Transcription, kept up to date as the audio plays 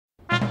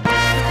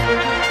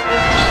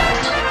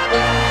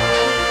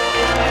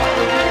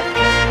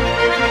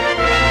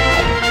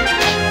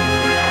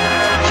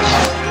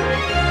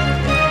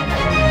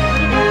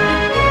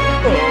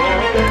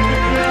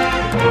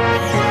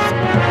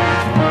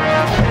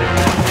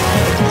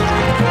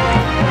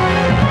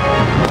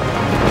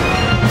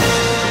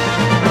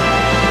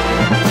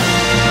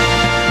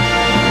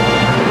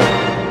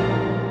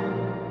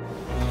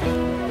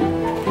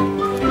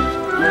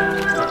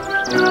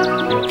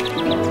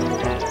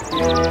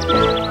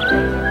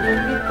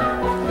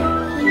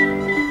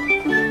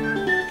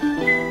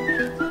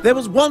There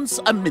was once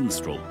a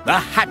minstrel, a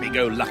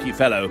happy-go-lucky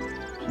fellow,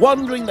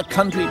 wandering the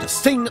country to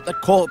sing at the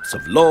courts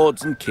of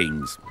lords and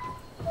kings.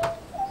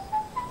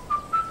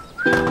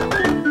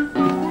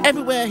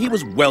 Everywhere he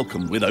was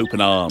welcomed with open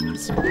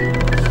arms. That's the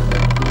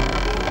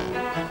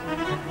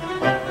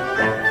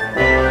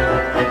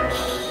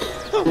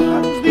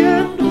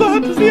end,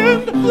 that's the end, that's the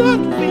end of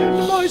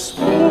my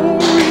story.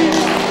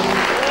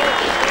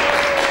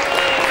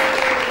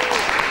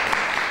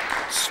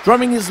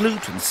 Strumming his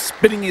lute and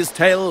spinning his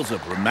tales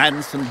of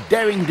romance and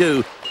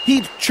daring-do,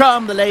 he'd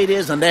charm the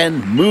ladies and then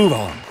move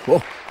on.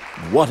 Oh,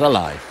 what a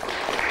life.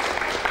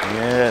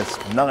 Yes,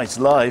 nice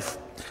life.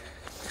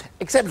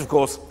 Except, of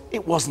course,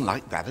 it wasn't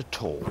like that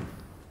at all.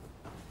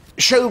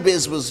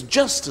 Showbiz was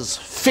just as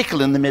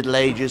fickle in the Middle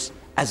Ages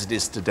as it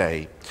is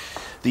today.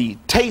 The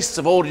tastes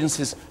of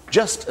audiences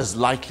just as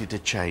likely to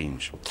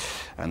change.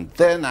 And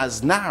then,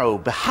 as now,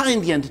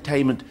 behind the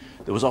entertainment,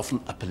 there was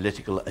often a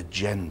political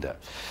agenda.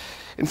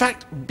 In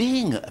fact,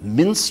 being a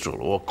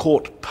minstrel or a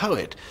court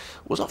poet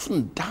was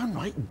often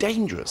downright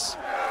dangerous.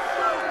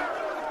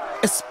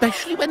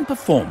 Especially when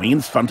performing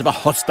in front of a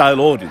hostile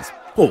audience,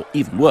 or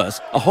even worse,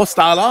 a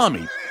hostile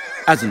army,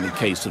 as in the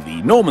case of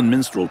the Norman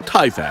minstrel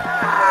Taillefer.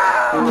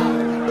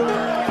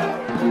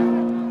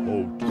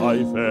 Oh,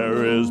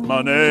 Taillefer is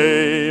my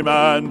name,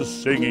 and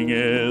singing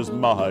is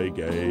my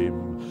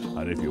game.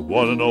 And if you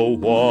want to know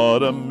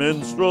what a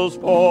minstrel's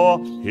for,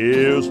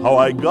 here's how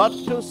I got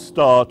to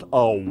start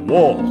a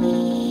war.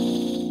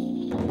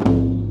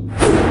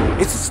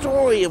 It's a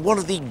story of one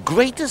of the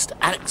greatest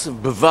acts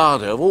of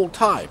bravado of all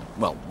time.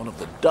 Well, one of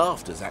the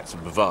daftest acts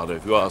of bravado,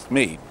 if you ask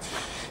me.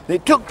 And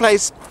it took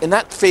place in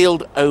that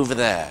field over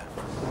there,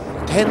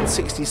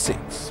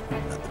 1066,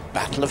 at the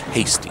Battle of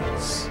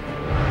Hastings.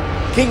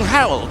 King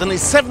Harold and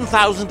his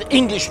 7,000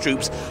 English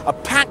troops are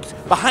packed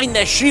behind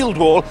their shield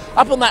wall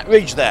up on that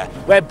ridge there,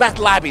 where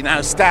Battle Abbey now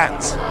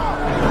stands.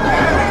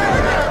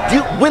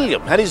 Duke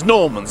William and his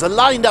Normans are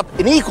lined up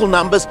in equal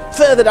numbers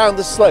further down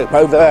the slope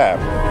over there.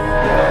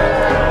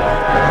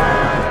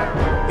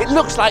 It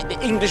looks like the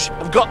English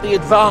have got the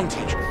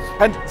advantage,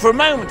 and for a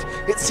moment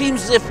it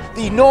seems as if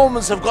the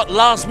Normans have got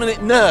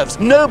last-minute nerves.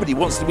 Nobody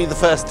wants to be the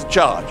first to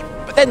charge.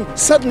 But then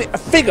suddenly a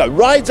figure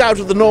rides out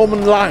of the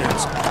Norman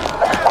lines.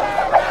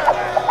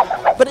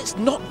 But it's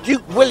not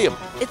Duke William,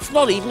 it's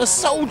not even a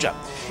soldier.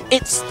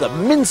 It's the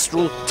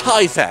minstrel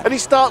Taillefer, and he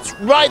starts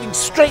riding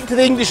straight to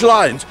the English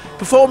lines,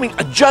 performing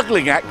a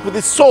juggling act with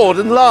his sword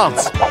and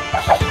lance.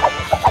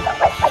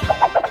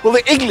 Well,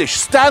 the English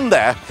stand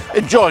there,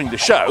 enjoying the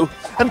show,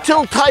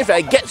 until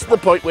Taillefer gets to the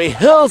point where he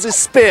hurls his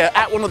spear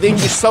at one of the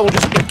English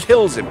soldiers and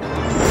kills him.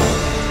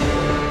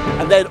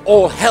 And then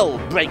all hell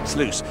breaks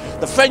loose.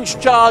 The French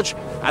charge,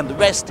 and the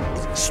rest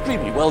is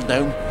extremely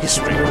well-known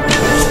history.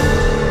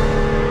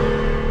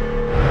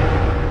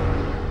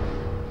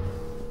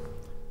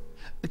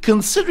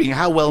 Considering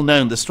how well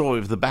known the story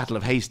of the Battle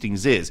of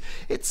Hastings is,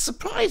 it's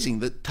surprising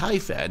that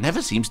Taillefer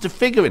never seems to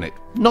figure in it,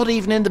 not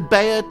even in the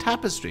Bayeux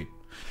Tapestry.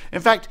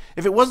 In fact,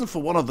 if it wasn't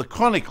for one of the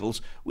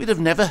chronicles, we'd have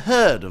never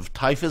heard of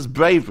Taillefer's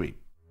bravery.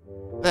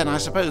 Then I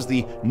suppose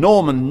the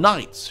Norman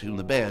knights, whom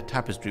the Bayeux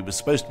Tapestry was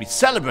supposed to be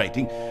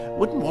celebrating,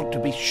 wouldn't want to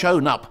be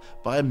shown up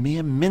by a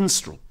mere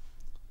minstrel.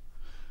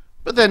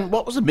 But then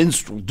what was a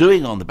minstrel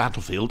doing on the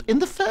battlefield in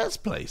the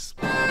first place?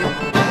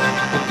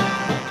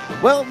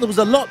 Well, there was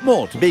a lot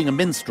more to being a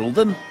minstrel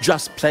than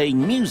just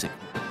playing music.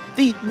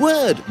 The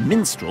word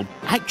minstrel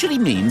actually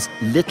means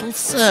little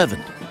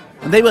servant,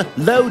 and they were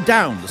low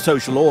down the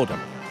social order.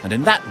 And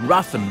in that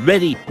rough and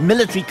ready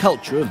military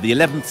culture of the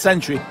 11th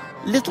century,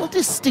 little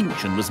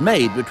distinction was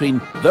made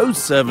between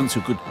those servants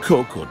who could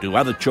cook or do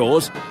other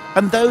chores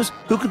and those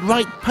who could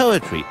write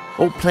poetry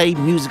or play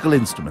musical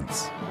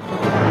instruments.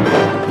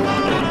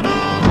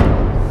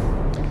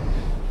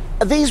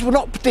 These were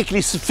not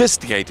particularly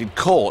sophisticated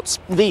courts.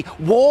 The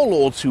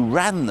warlords who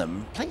ran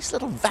them placed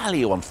little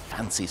value on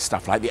fancy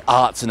stuff like the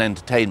arts and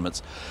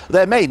entertainments.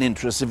 Their main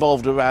interests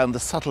evolved around the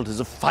subtleties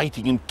of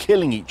fighting and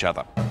killing each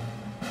other.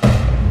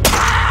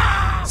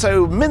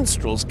 So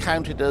minstrels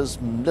counted as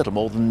little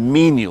more than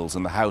menials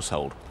in the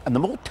household, and the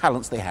more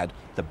talents they had,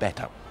 the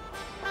better.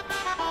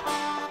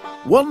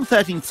 One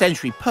 13th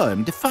century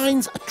poem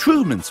defines a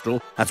true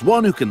minstrel as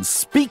one who can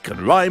speak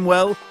and rhyme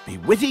well, be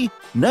witty,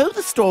 know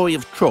the story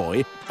of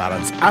Troy,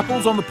 balance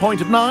apples on the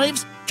point of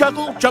knives,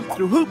 juggle, jump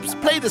through hoops,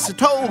 play the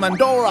citole,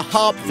 mandora,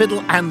 harp,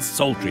 fiddle and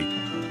psaltery.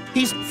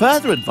 He's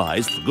further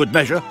advised, for good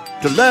measure,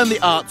 to learn the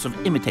arts of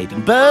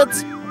imitating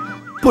birds,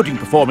 putting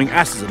performing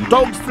asses and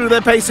dogs through their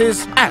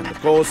paces, and,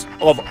 of course,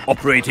 of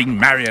operating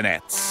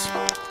marionettes.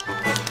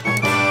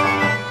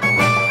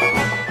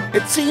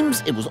 It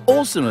seems it was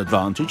also an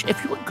advantage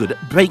if you were good at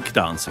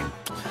breakdancing.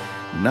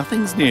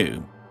 Nothing's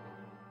new.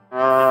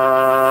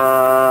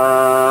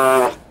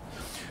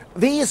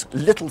 These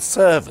little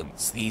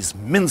servants, these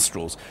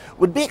minstrels,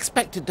 would be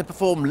expected to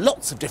perform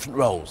lots of different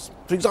roles.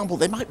 For example,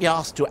 they might be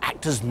asked to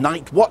act as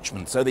night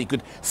watchmen so they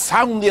could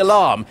sound the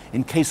alarm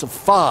in case of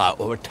fire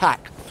or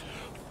attack.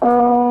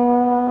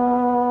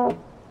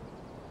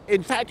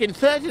 In fact, in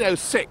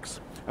 1306,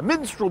 A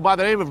minstrel by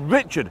the name of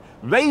Richard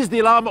raised the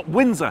alarm at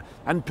Windsor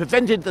and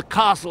prevented the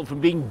castle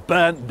from being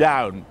burnt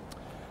down.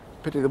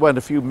 Pity there weren't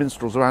a few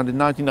minstrels around in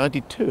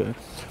 1992.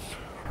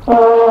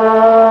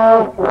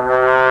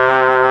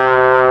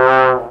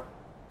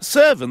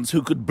 Servants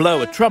who could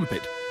blow a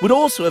trumpet would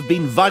also have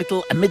been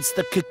vital amidst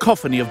the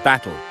cacophony of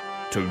battle,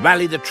 to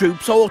rally the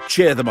troops or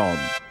cheer them on.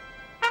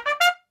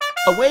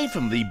 Away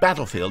from the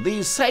battlefield,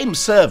 these same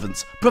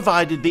servants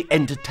provided the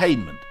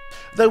entertainment,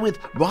 though with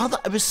rather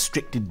a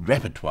restricted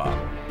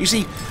repertoire. You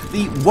see,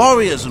 the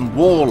warriors and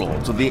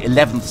warlords of the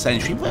 11th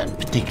century weren't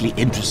particularly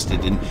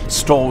interested in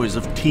stories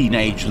of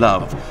teenage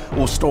love,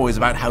 or stories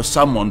about how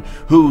someone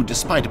who,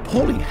 despite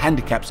appalling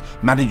handicaps,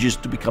 manages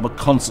to become a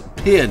concert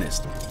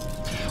pianist.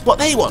 What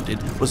they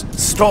wanted was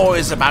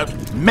stories about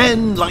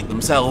men like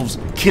themselves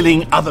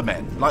killing other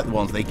men, like the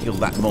ones they killed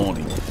that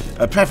morning,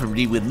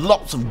 preferably with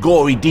lots of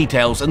gory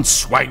details and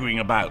swaggering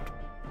about.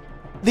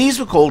 These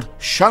were called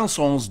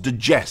chansons de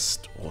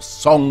geste, or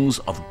songs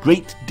of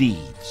great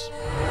deeds.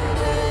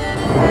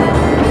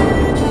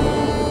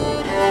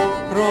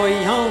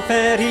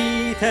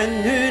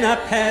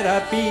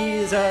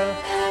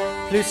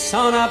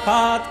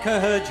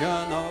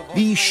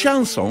 The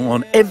chanson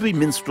on every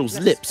minstrel's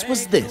lips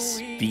was this,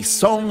 the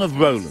Song of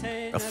Roland,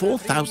 a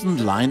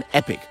 4,000-line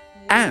epic,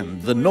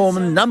 and the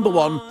Norman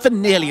 #1 for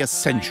nearly a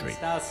century.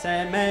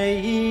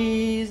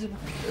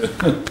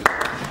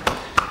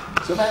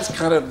 So that's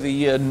kind of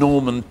the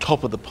Norman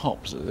top of the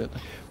pops, is it?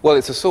 Well,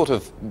 it's a sort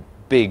of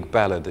big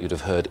ballad that you'd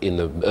have heard in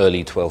the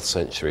early 12th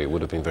century. It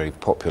would have been very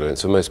popular.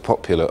 It's the most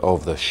popular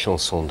of the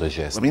chansons de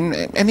geste. I mean,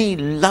 any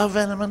love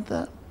element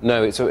there?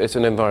 No, it's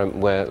an environment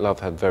where love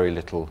had very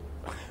little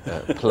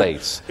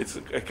place. It's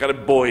a kind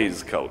of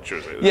boys' culture,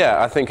 is it?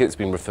 Yeah, I think it's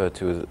been referred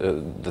to as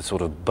the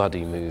sort of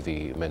buddy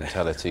movie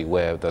mentality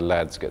where the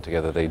lads get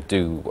together, they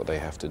do what they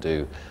have to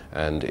do,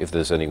 and if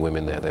there's any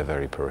women there, they're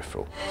very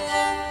peripheral.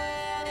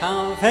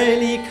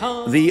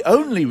 The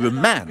only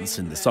romance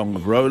in the Song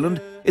of Roland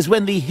is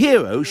when the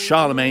hero,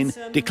 Charlemagne,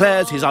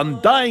 declares his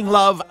undying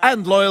love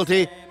and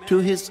loyalty to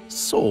his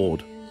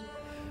sword.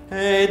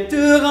 It's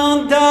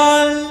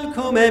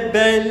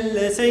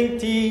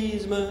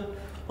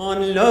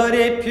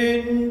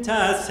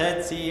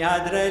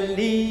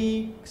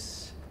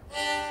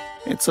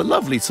a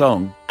lovely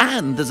song,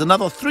 and there's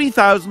another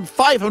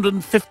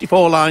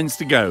 3,554 lines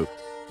to go.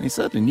 They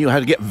certainly knew how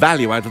to get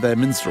value out of their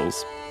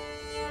minstrels.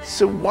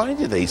 So why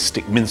do they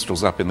stick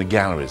minstrels up in the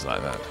galleries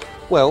like that?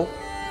 Well,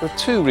 there are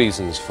two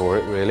reasons for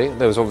it, really.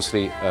 There was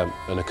obviously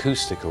an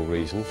acoustical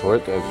reason for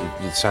it.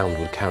 The sound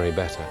would carry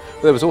better.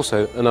 But there was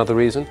also another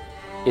reason.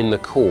 In the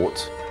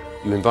court,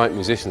 you invite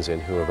musicians in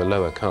who are of a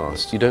lower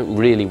caste. You don't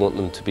really want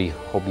them to be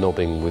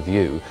hobnobbing with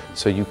you,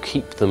 so you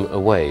keep them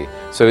away.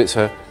 So it's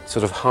a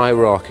sort of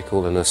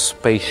hierarchical and a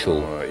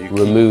spatial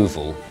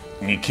removal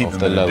of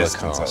the lower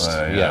caste.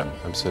 Like yeah,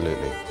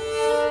 absolutely.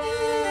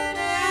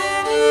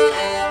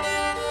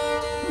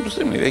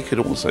 Presumably they could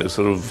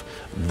also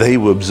they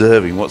were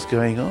observing what's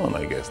going on,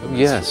 I guess.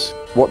 Yes.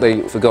 What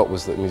they forgot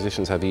was that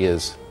musicians have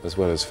ears as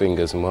well as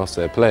fingers, and whilst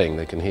they're playing,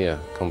 they can hear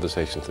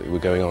conversations that were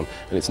going on.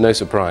 And it's no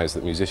surprise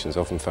that musicians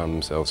often found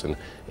themselves in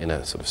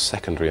a sort of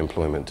secondary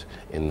employment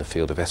in the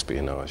field of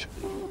espionage.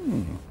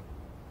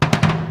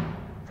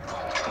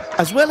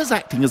 As well as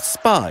acting as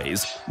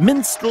spies,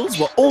 minstrels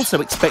were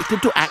also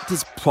expected to act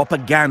as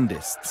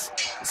propagandists,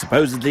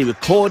 supposedly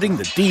recording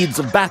the deeds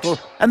of battle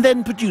and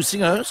then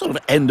producing a sort of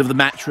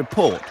end-of-the-match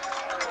report.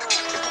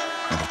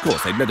 And of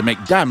course, they'd better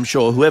make damn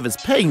sure whoever's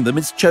paying them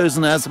is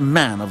chosen as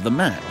man of the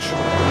match.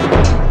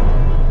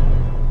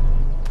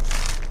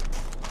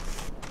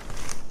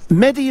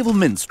 Medieval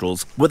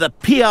minstrels were the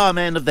PR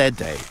men of their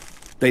day.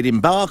 They'd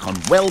embark on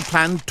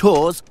well-planned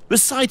tours,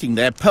 reciting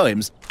their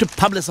poems to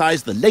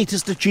publicise the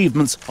latest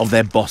achievements of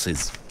their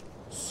bosses.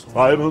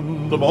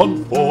 Simon de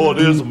Montfort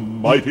is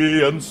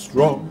mighty and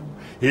strong.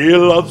 He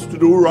loves to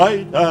do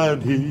right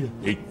and he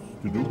hates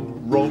to do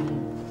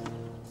wrong.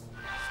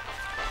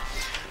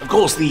 Of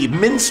course, the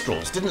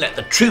minstrels didn't let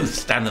the truth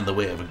stand in the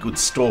way of a good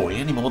story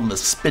any more than the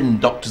spin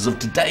doctors of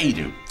today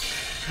do.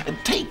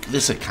 Take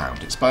this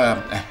account. It's by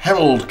a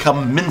herald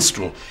cum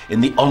minstrel in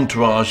the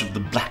entourage of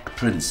the Black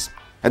Prince.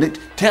 And it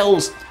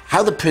tells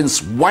how the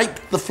prince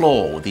wiped the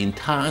floor with the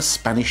entire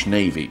Spanish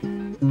navy.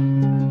 The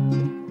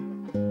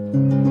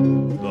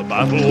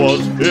battle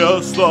was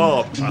fierce,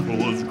 the battle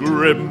was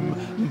grim,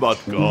 but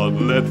God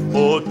let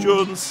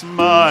fortune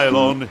smile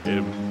on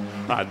him.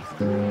 And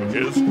through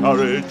his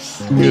courage,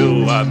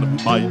 skill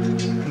and might,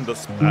 the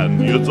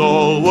Spaniards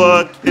all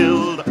were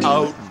killed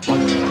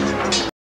outright.